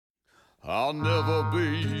I'll never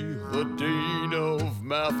be the dean of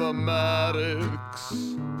mathematics.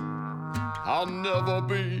 I'll never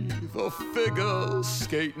be the figure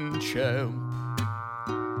skating champ.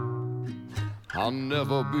 I'll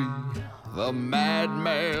never be the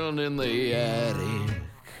madman in the attic.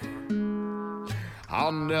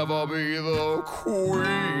 I'll never be the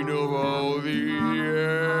queen of all the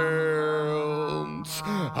ants.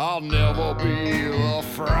 I'll never be the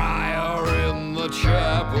friar in the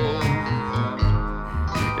chapel.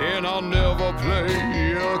 And I'll never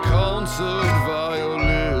play a concert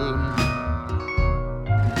violin.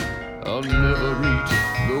 I'll never eat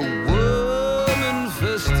the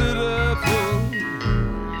worm-infested apple.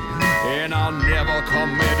 And I'll never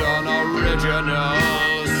commit an original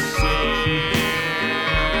sin.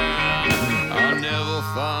 I'll never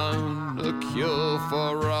find a cure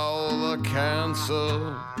for all the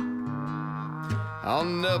cancer. I'll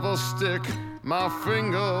never stick my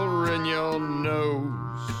finger in your nose.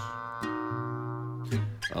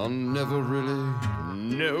 I'll never really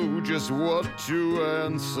know just what to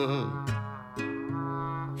answer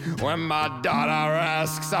when my daughter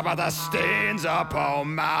asks about the stains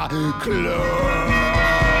upon my clothes.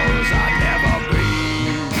 I'll never be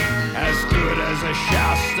as good as a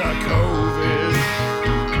Shostakovich,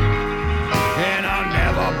 and I'll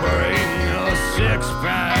never bring a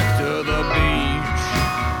six-pack to the